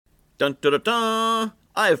Dun dun dun dun!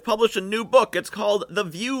 I have published a new book. It's called The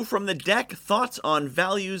View from the Deck, Thoughts on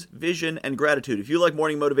Values, Vision, and Gratitude. If you like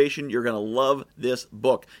morning motivation, you're going to love this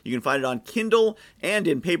book. You can find it on Kindle and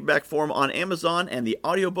in paperback form on Amazon, and the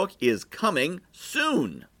audiobook is coming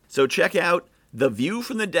soon. So check out The View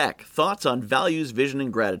from the Deck, Thoughts on Values, Vision,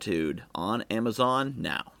 and Gratitude on Amazon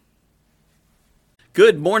now.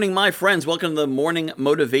 Good morning, my friends. Welcome to the Morning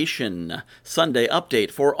Motivation Sunday update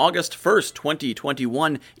for August 1st,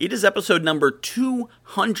 2021. It is episode number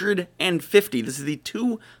 250. This is the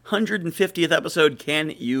 250th episode.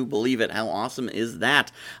 Can you believe it? How awesome is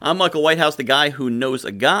that? I'm Michael Whitehouse, the guy who knows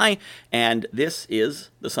a guy, and this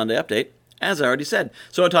is the Sunday update, as I already said.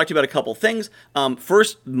 So I'll talk to you about a couple things.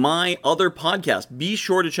 First, my other podcast. Be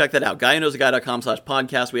sure to check that out.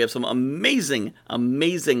 GuyWhoKnowsAGuy.com/podcast. We have some amazing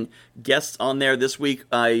guests on there. This week,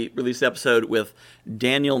 I released an episode with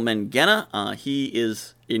Daniel Mangena. He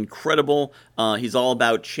is incredible. He's all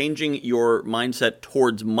about changing your mindset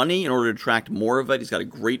towards money in order to attract more of it. He's got a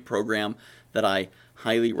great program that I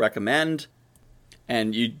highly recommend,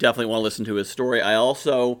 and you definitely want to listen to his story. I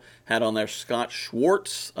also had on there Scott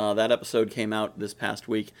Schwartz. That episode came out this past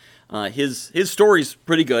week. His story's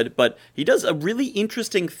pretty good, but he does a really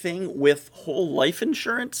interesting thing with whole life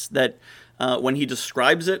insurance that when he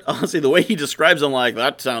describes it, honestly, the way he describes it, I'm like,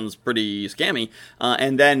 that sounds pretty scammy.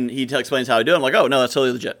 And then he explains how to do it. I'm like, oh, no, that's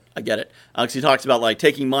totally legit. I get it. Because he talks about like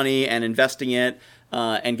taking money and investing it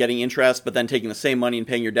and getting interest, but then taking the same money and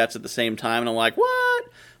paying your debts at the same time. And I'm like, what?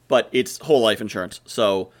 But it's whole life insurance.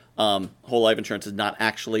 So whole life insurance is not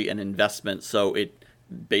actually an investment. So it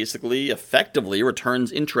basically effectively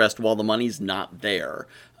returns interest while the money's not there.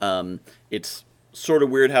 It's sort of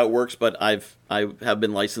weird how it works, but I have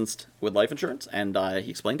been licensed with life insurance, and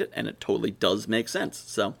he explained it, and it totally does make sense.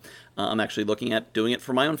 So I'm actually looking at doing it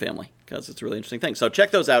for my own family because it's a really interesting thing. So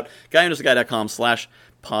check those out,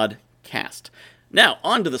 GuyWhoKnowsAGuy.com/podcast. Now,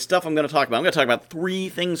 on to the stuff I'm going to talk about. I'm going to talk about three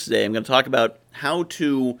things today. I'm going to talk about how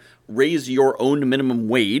to raise your own minimum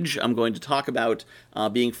wage. I'm going to talk about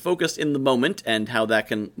being focused in the moment and how that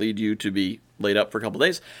can lead you to be laid up for a couple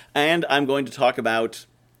days. And I'm going to talk about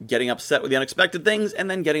getting upset with the unexpected things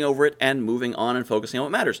and then getting over it and moving on and focusing on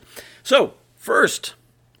what matters. So, first,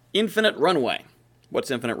 infinite runway. What's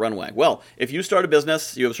infinite runway? Well, if you start a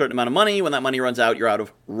business, you have a certain amount of money. When that money runs out, you're out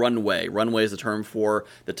of runway. Runway is the term for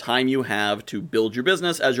the time you have to build your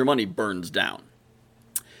business as your money burns down.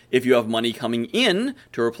 If you have money coming in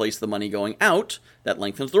to replace the money going out, that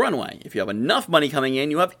lengthens the runway. If you have enough money coming in,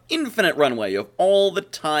 you have infinite runway. You have all the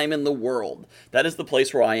time in the world. That is the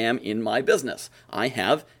place where I am in my business. I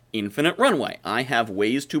have infinite runway. I have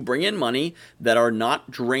ways to bring in money that are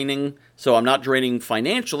not draining. So I'm not draining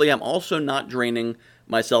financially. I'm also not draining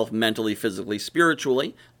myself mentally, physically,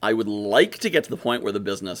 spiritually. I would like to get to the point where the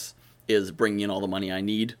business is bringing in all the money I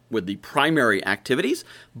need with the primary activities,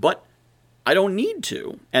 but I don't need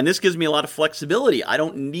to. And this gives me a lot of flexibility. I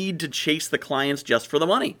don't need to chase the clients just for the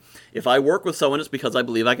money. If I work with someone, it's because I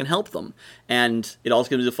believe I can help them. And it also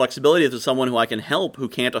gives me the flexibility. If there's someone who I can help who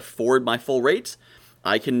can't afford my full rates,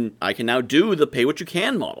 I can now do the pay what you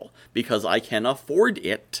can model because I can afford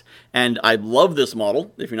it. And I love this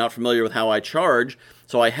model, if you're not familiar with how I charge.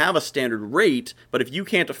 So I have a standard rate, but if you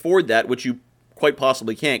can't afford that, which you quite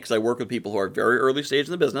possibly can't because I work with people who are very early stage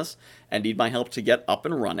in the business and need my help to get up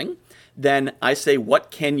and running, then I say, what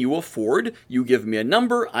can you afford? You give me a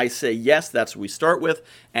number. I say, yes, that's what we start with.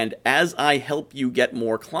 And as I help you get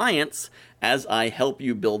more clients, as I help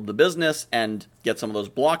you build the business and get some of those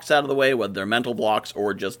blocks out of the way, whether they're mental blocks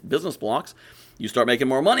or just business blocks, you start making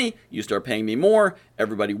more money, you start paying me more,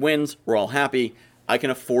 everybody wins, we're all happy. I can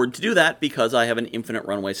afford to do that because I have an infinite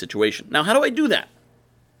runway situation. Now, how do I do that?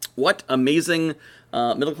 What amazing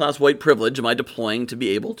middle-class white privilege am I deploying to be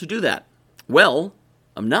able to do that? Well,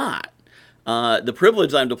 I'm not. The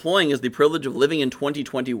privilege I'm deploying is the privilege of living in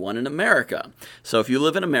 2021 in America. So if you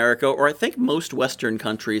live in America, or I think most Western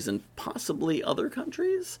countries and possibly other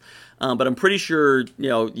countries, but I'm pretty sure,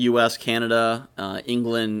 U.S., Canada,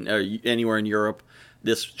 England, or anywhere in Europe,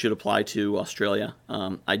 this should apply to Australia.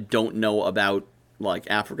 I don't know about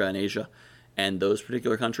like Africa and Asia and those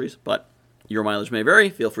particular countries, but your mileage may vary.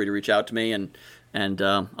 Feel free to reach out to me and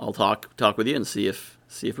I'll talk with you and see if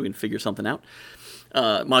we can figure something out.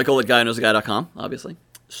 Michael at GuyWhoKnowsAGuy.com, obviously.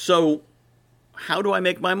 So, how do I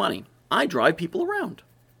make my money? I drive people around.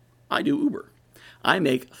 I do Uber. I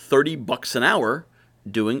make $30 an hour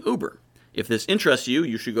doing Uber. If this interests you,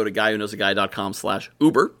 you should go to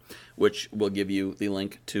GuyWhoKnowsAGuy.com/Uber, which will give you the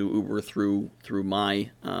link to Uber through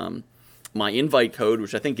my my invite code,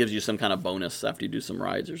 which I think gives you some kind of bonus after you do some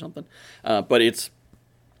rides or something. But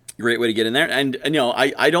Great way to get in there. And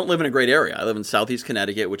I don't live in a great area. I live in southeast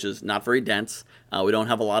Connecticut, which is not very dense. We don't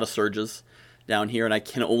have a lot of surges down here, and I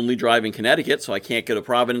can only drive in Connecticut, so I can't go to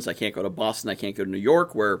Providence, I can't go to Boston, I can't go to New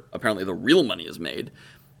York, where apparently the real money is made.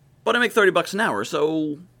 But I make $30 an hour,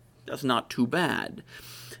 so that's not too bad.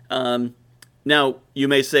 Now, you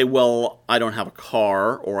may say, well, I don't have a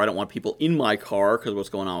car, or I don't want people in my car because of what's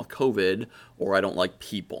going on with COVID, or I don't like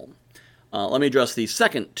people. Let me address the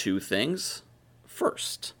second two things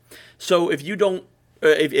first. So if you don't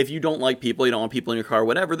like people, you don't want people in your car,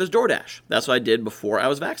 whatever, there's DoorDash. That's what I did before I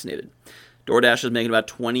was vaccinated. DoorDash is making about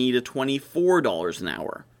 $20 to $24 an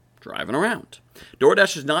hour driving around.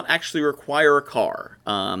 DoorDash does not actually require a car.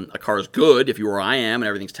 A car is good. If you're where I am and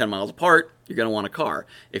everything's 10 miles apart, you're going to want a car.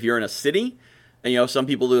 If you're in a city, and, some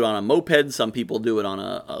people do it on a moped, some people do it on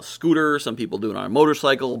a scooter, some people do it on a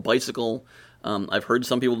motorcycle, bicycle. I've heard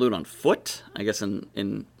some people do it on foot, I guess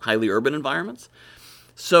in highly urban environments.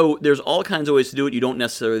 So there's all kinds of ways to do it. You don't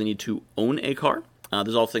necessarily need to own a car.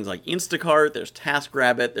 There's all things like Instacart, there's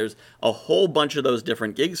TaskRabbit, there's a whole bunch of those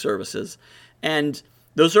different gig services. And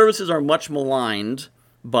those services are much maligned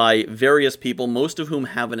by various people, most of whom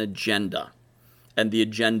have an agenda. And the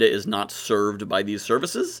agenda is not served by these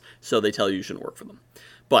services, so they tell you shouldn't work for them.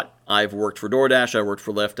 But I've worked for DoorDash, I've worked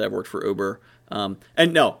for Lyft, I've worked for Uber.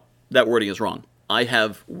 And no, that wording is wrong. I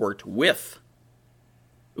have worked with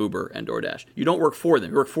Uber and DoorDash. You don't work for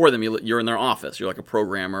them. You work for them, you're in their office. You're like a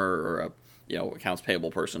programmer or a accounts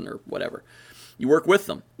payable person or whatever. You work with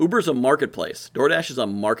them. Uber's a marketplace. DoorDash is a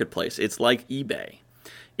marketplace. It's like eBay.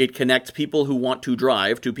 It connects people who want to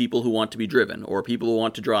drive to people who want to be driven, or people who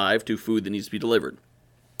want to drive to food that needs to be delivered.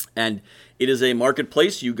 And it is a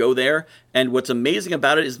marketplace. You go there, and what's amazing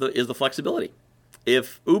about it is the flexibility.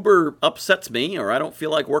 If Uber upsets me, or I don't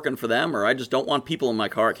feel like working for them, or I just don't want people in my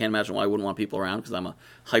car, I can't imagine why I wouldn't want people around because I'm a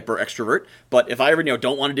hyper extrovert. But if I ever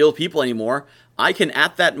don't want to deal with people anymore, I can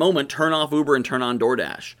at that moment turn off Uber and turn on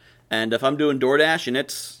DoorDash. And if I'm doing DoorDash and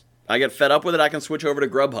I get fed up with it, I can switch over to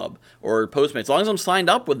Grubhub or Postmates. As long as I'm signed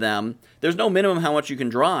up with them, there's no minimum how much you can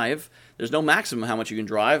drive. There's no maximum how much you can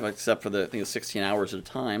drive, except for I think it's 16 hours at a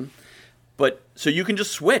time. But so you can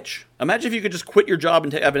just switch. Imagine if you could just quit your job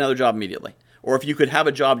and have another job immediately. Or if you could have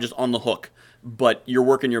a job just on the hook, but you're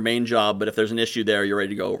working your main job, but if there's an issue there, you're ready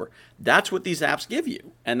to go over. That's what these apps give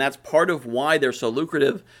you. And that's part of why they're so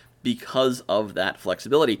lucrative, because of that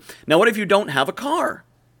flexibility. Now, what if you don't have a car?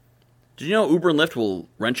 Did you know Uber and Lyft will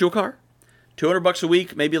rent you a car? $200 a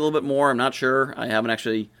week, maybe a little bit more. I'm not sure. I haven't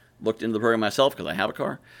actually looked into the program myself because I have a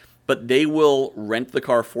car. But they will rent the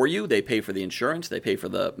car for you. They pay for the insurance. They pay for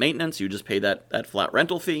the maintenance. You just pay that flat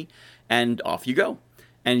rental fee, and off you go.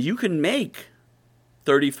 And you can make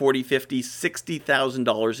 $30,000, $40,000, $50,000,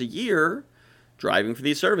 $60,000 a year driving for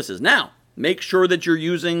these services. Now, make sure that you're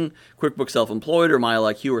using QuickBooks Self-Employed or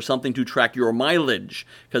MileIQ or something to track your mileage,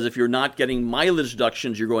 because if you're not getting mileage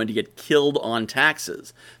deductions, you're going to get killed on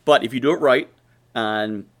taxes. But if you do it right,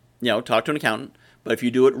 and talk to an accountant, but if you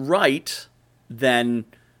do it right, then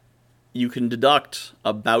you can deduct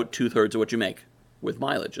about 2/3 of what you make with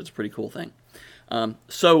mileage. It's a pretty cool thing.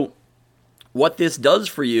 So what this does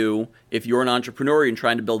for you, if you're an entrepreneur and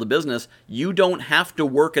trying to build a business, you don't have to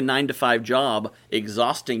work a 9-to-5 job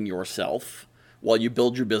exhausting yourself while you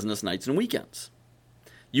build your business nights and weekends.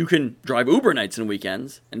 You can drive Uber nights and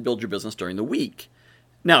weekends and build your business during the week.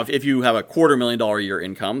 Now, if you have a $250,000 a year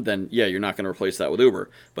income, then yeah, you're not going to replace that with Uber.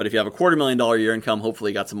 But if you have a $250,000 a year income,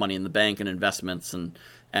 hopefully you got some money in the bank and investments, and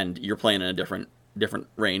you're playing in a different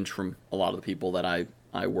range from a lot of the people that I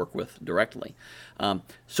work with directly.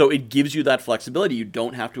 So it gives you that flexibility. You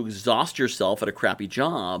don't have to exhaust yourself at a crappy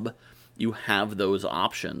job. You have those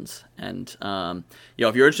options. And, if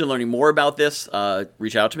you're interested in learning more about this,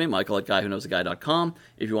 reach out to me, Michael at guywhoknowsaguy.com.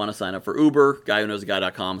 If you want to sign up for Uber,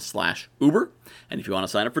 guywhoknowsaguy.com/Uber. And if you want to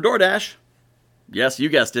sign up for DoorDash, yes, you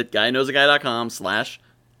guessed it,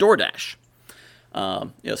 guywhoknowsaguy.com/DoorDash.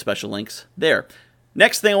 Special links there.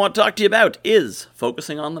 Next thing I want to talk to you about is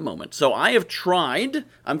focusing on the moment. So I have tried,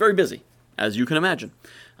 I'm very busy, as you can imagine.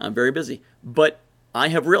 I'm very busy. But I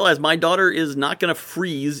have realized my daughter is not going to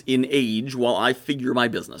freeze in age while I figure my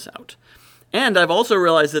business out. And I've also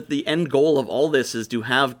realized that the end goal of all this is to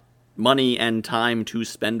have money and time to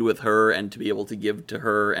spend with her and to be able to give to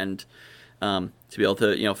her and to be able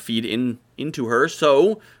to, feed into her.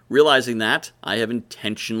 So realizing that, I have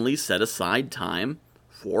intentionally set aside time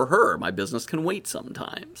for her. My business can wait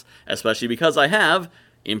sometimes, especially because I have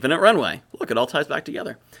infinite runway. Look, it all ties back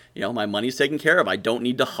together. My money's taken care of. I don't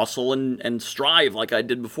need to hustle and strive like I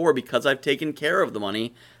did before because I've taken care of the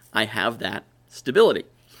money. I have that stability.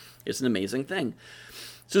 It's an amazing thing.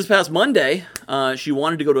 So this past Monday, she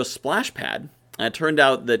wanted to go to a splash pad And it turned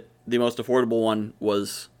out that the most affordable one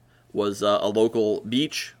was a local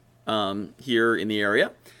beach here in the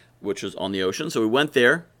area, which is on the ocean. So we went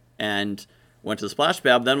there and went to the splash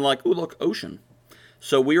pad. Then we're like, ooh, look, ocean.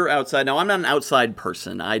 So we were outside. Now, I'm not an outside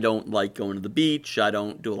person. I don't like going to the beach. I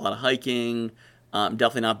don't do a lot of hiking. I'm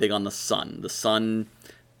definitely not big on the sun. The sun,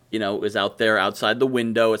 is out there outside the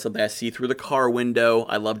window. It's something I see through the car window.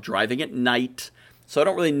 I love driving at night. So I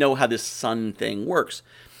don't really know how this sun thing works.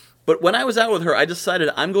 But when I was out with her, I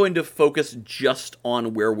decided I'm going to focus just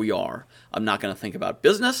on where we are. I'm not going to think about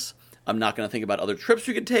business. I'm not going to think about other trips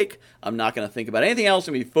we could take. I'm not going to think about anything else.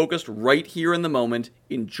 I'm going to be focused right here in the moment,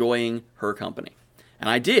 enjoying her company. And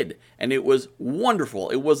I did. And it was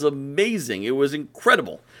wonderful. It was amazing. It was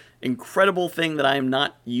incredible. Incredible thing that I am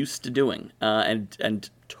not used to doing. And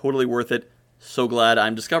totally worth it. So glad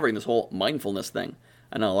I'm discovering this whole mindfulness thing.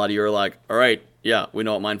 I know a lot of you are like, all right, yeah, we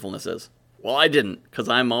know what mindfulness is. Well, I didn't, because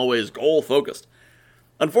I'm always goal-focused.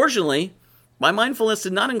 Unfortunately, my mindfulness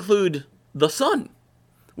did not include the sun,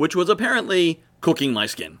 which was apparently cooking my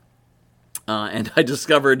skin. And I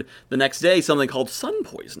discovered the next day something called sun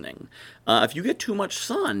poisoning. If you get too much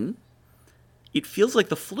sun, it feels like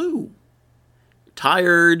the flu. You're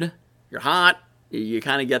tired, you're hot, you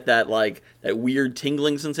kind of get that weird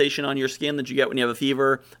tingling sensation on your skin that you get when you have a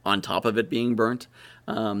fever, on top of it being burnt.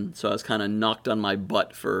 So I was kind of knocked on my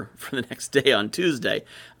butt for the next day on Tuesday.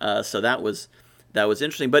 So that was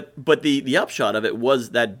interesting. But the upshot of it was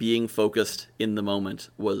that being focused in the moment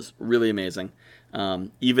was really amazing.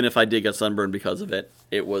 Even if I did get sunburned because of it,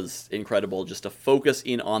 it was incredible just to focus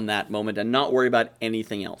in on that moment and not worry about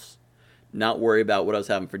anything else. Not worry about what I was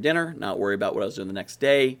having for dinner, not worry about what I was doing the next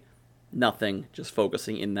day. Nothing, just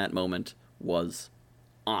focusing in that moment was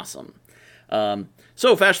awesome.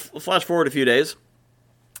 So flash forward a few days.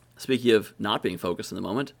 Speaking of not being focused in the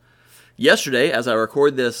moment, yesterday, as I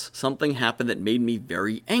record this, something happened that made me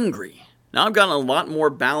very angry. Now I've gotten a lot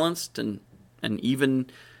more balanced and even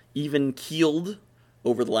keeled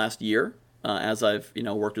over the last year, as I've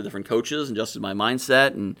worked with different coaches and adjusted my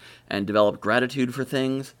mindset and developed gratitude for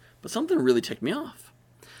things. But something really ticked me off.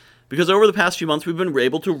 Because over the past few months, we've been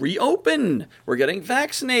able to reopen. We're getting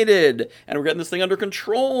vaccinated, and we're getting this thing under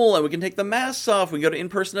control, and we can take the masks off. We can go to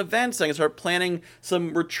in-person events. I can start planning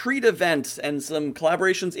some retreat events and some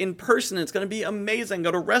collaborations in person. It's going to be amazing.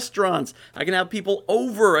 Go to restaurants. I can have people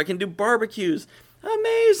over. I can do barbecues.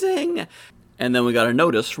 Amazing. And then we got a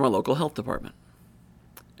notice from our local health department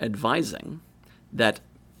advising that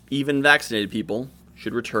even vaccinated people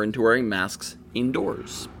should return to wearing masks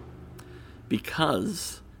indoors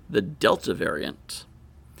because the Delta variant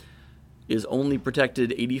is only protected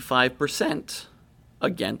 85%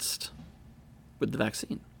 against with the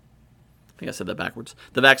vaccine. I think I said that backwards.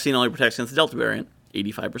 The vaccine only protects against the Delta variant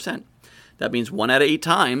 85%. That means 1 out of 8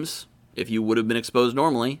 times, if you would have been exposed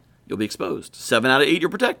normally, you'll be exposed. 7 out of 8, you're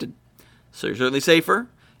protected. So you're certainly safer.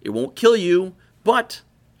 It won't kill you, but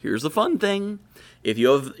here's the fun thing. If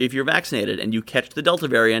you're vaccinated and you catch the Delta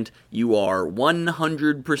variant, you are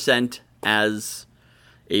 100% as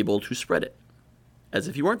able to spread it as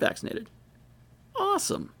if you weren't vaccinated.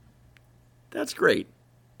 Awesome. That's great.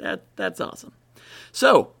 That's awesome.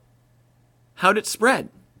 So, how did it spread?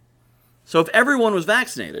 So if everyone was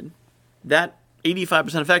vaccinated, that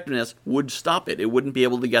 85% effectiveness would stop it. It wouldn't be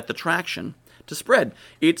able to get the traction to spread.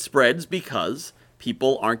 It spreads because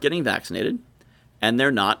people aren't getting vaccinated and they're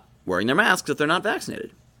not wearing their masks if they're not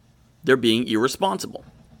vaccinated. They're being irresponsible.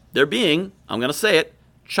 They're being, I'm going to say it,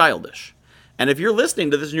 childish. And if you're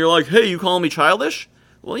listening to this and you're like, hey, you calling me childish?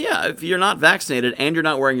 Well, yeah, if you're not vaccinated and you're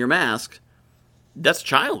not wearing your mask, that's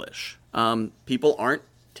childish. People aren't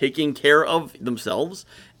taking care of themselves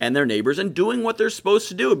and their neighbors and doing what they're supposed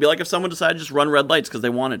to do. It'd be like if someone decided to just run red lights because they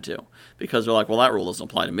wanted to. Because they're like, well, that rule doesn't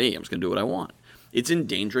apply to me. I'm just going to do what I want. It's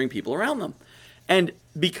endangering people around them. And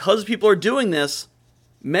because people are doing this,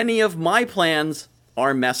 many of my plans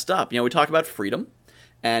are messed up. We talk about freedom.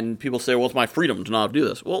 And people say, well, it's my freedom to not do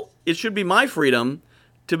this. Well, it should be my freedom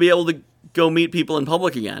to be able to go meet people in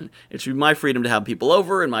public again. It should be my freedom to have people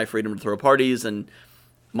over and my freedom to throw parties. And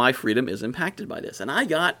my freedom is impacted by this. And I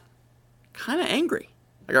got kind of angry.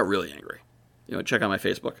 I got really angry. Check out my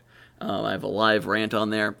Facebook. I have a live rant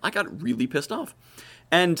on there. I got really pissed off.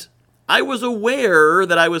 And I was aware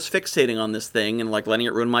that I was fixating on this thing and letting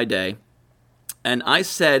it ruin my day. And I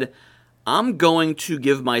said, I'm going to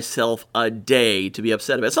give myself a day to be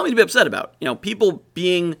upset about. It's something to be upset about. People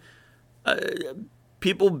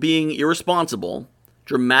being irresponsible,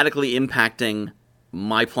 dramatically impacting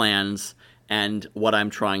my plans and what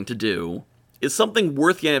I'm trying to do is something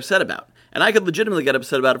worth getting upset about. And I could legitimately get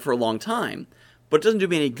upset about it for a long time, but it doesn't do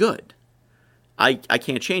me any good. I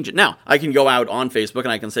can't change it. Now, I can go out on Facebook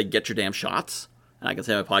and I can say, get your damn shots. And I can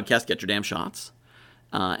say on my podcast, get your damn shots.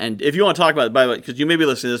 And if you want to talk about it, by the way, because you may be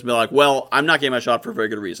listening to this and be like, well, I'm not getting my shot for a very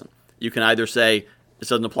good reason. You can either say, this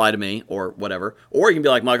doesn't apply to me, or whatever. Or you can be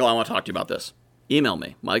like, Michael, I want to talk to you about this. Email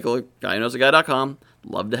me, Michael@guywhoknowsaguy.com.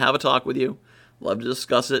 Love to have a talk with you. Love to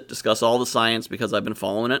discuss it, discuss all the science, because I've been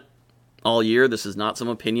following it all year. This is not some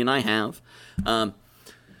opinion I have.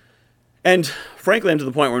 And frankly, I'm to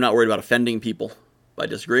the point where I'm not worried about offending people by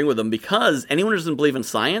disagreeing with them, because anyone who doesn't believe in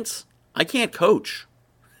science, I can't coach.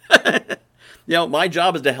 My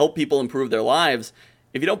job is to help people improve their lives.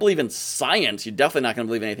 If you don't believe in science, you're definitely not going to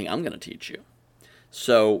believe anything I'm going to teach you.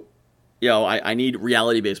 So, I need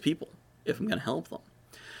reality-based people if I'm going to help them.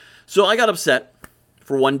 So I got upset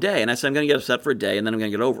for one day, and I said I'm going to get upset for a day, and then I'm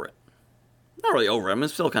going to get over it. Not really over it. I'm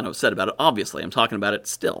still kind of upset about it, obviously. I'm talking about it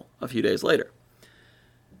still a few days later.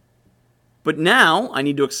 But now I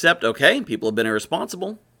need to accept, okay, people have been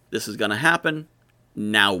irresponsible. This is going to happen.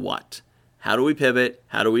 Now what? How do we pivot?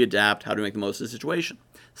 How do we adapt? How do we make the most of the situation?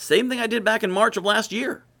 Same thing I did back in March of last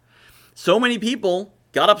year. So many people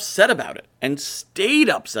got upset about it and stayed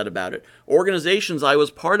upset about it. Organizations I was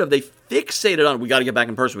part of, they fixated on, we got to get back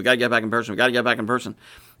in person. We got to get back in person. We got to get back in person.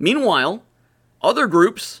 Meanwhile, other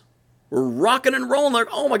groups were rocking and rolling. They're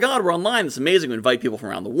like, oh my God, we're online. It's amazing. We invite people from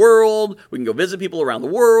around the world. We can go visit people around the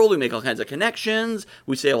world. We make all kinds of connections.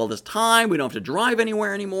 We save all this time. We don't have to drive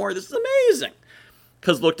anywhere anymore. This is amazing.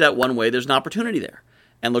 Because looked at one way, there's an opportunity there.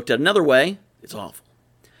 And looked at another way, it's awful.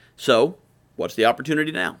 So, what's the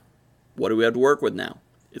opportunity now? What do we have to work with now?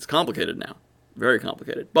 It's complicated now. Very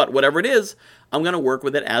complicated. But whatever it is, I'm going to work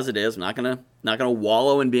with it as it is. I'm not going to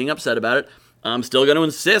wallow in being upset about it. I'm still going to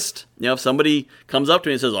insist. If somebody comes up to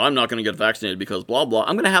me and says, I'm not going to get vaccinated because blah, blah,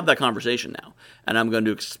 I'm going to have that conversation now. And I'm going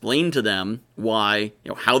to explain to them why,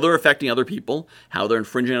 how they're affecting other people, how they're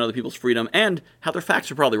infringing on other people's freedom, and how their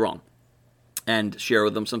facts are probably wrong. And share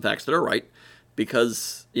with them some facts that are right,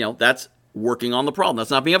 because, that's working on the problem.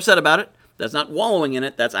 That's not being upset about it. That's not wallowing in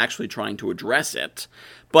it. That's actually trying to address it.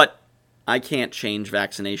 But I can't change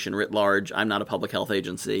vaccination writ large. I'm not a public health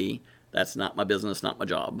agency. That's not my business, not my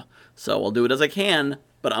job. So I'll do it as I can,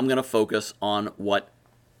 but I'm going to focus on what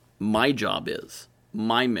my job is,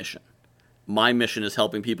 my mission. My mission is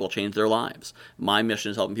helping people change their lives. My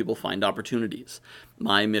mission is helping people find opportunities.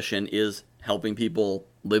 My mission is helping people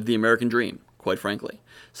live the American dream, quite frankly.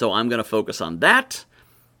 So I'm going to focus on that,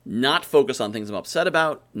 not focus on things I'm upset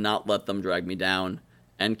about, not let them drag me down,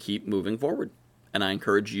 and keep moving forward. And I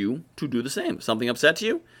encourage you to do the same. If something upsets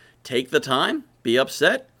you, take the time, be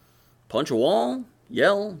upset, punch a wall,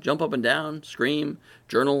 yell, jump up and down, scream,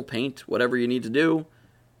 journal, paint, whatever you need to do,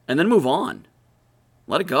 and then move on.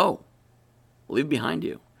 Let it go. Leave it behind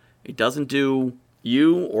you. It doesn't do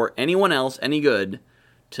you or anyone else any good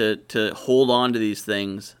to hold on to these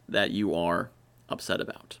things that you are upset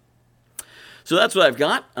about. So that's what I've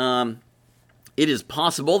got. It is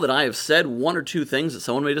possible that I have said one or two things that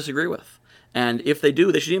someone may disagree with. And if they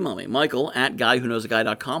do, they should email me,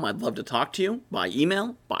 Michael@guywhoknowsaguy.com. I'd love to talk to you by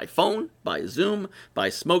email, by phone, by Zoom, by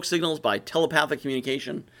smoke signals, by telepathic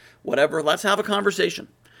communication, whatever. Let's have a conversation.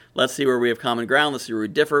 Let's see where we have common ground. Let's see where we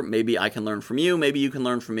differ. Maybe I can learn from you. Maybe you can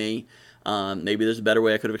learn from me. Maybe there's a better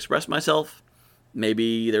way I could have expressed myself.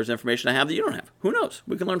 Maybe there's information I have that you don't have. Who knows?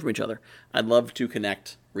 We can learn from each other. I'd love to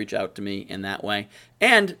connect. Reach out to me in that way.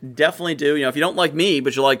 And definitely do, if you don't like me,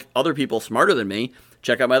 but you like other people smarter than me,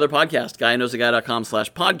 check out my other podcast,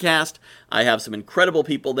 guywhoknowsaguy.com/podcast. I have some incredible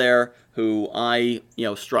people there who I,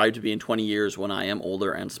 strive to be in 20 years when I am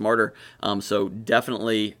older and smarter. So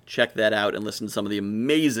definitely check that out and listen to some of the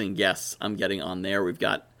amazing guests I'm getting on there. We've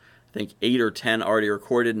got, I think, 8 or 10 already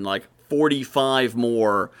recorded and like 45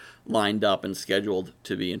 more lined up and scheduled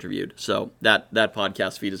to be interviewed. So that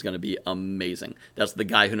podcast feed is going to be amazing. That's the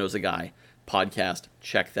Guy Who Knows a Guy podcast.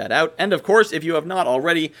 Check that out. And of course, if you have not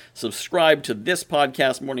already, subscribe to this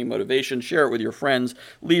podcast, Morning Motivation. Share it with your friends.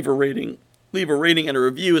 Leave a rating and a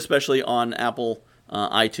review, especially on Apple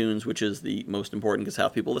iTunes, which is the most important because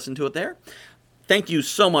half people listen to it there. Thank you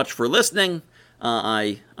so much for listening.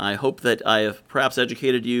 I hope that I have perhaps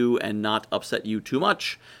educated you and not upset you too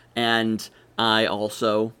much. And I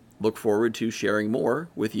also look forward to sharing more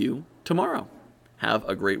with you tomorrow. Have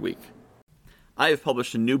a great week. I have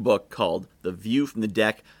published a new book called The View from the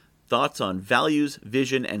Deck, Thoughts on Values,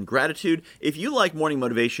 Vision, and Gratitude. If you like morning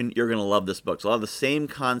motivation, you're going to love this book. It's a lot of the same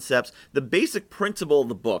concepts. The basic principle of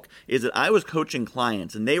the book is that I was coaching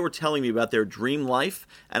clients, and they were telling me about their dream life,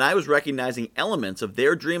 and I was recognizing elements of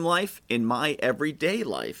their dream life in my everyday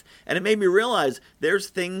life. And it made me realize there's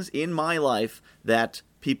things in my life that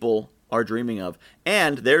people are dreaming of.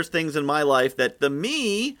 And there's things in my life that the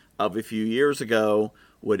me of a few years ago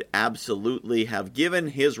would absolutely have given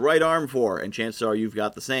his right arm for, and chances are you've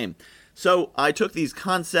got the same. So I took these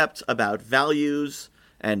concepts about values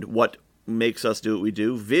and what makes us do what we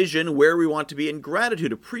do, vision, where we want to be, and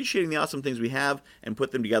gratitude, appreciating the awesome things we have, and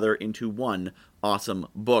put them together into one awesome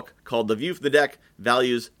book called The View from the Deck,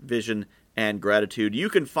 Values, Vision, and Gratitude. You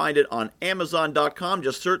can find it on Amazon.com.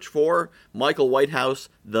 Just search for Michael Whitehouse,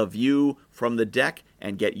 The View from the Deck,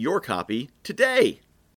 and get your copy today.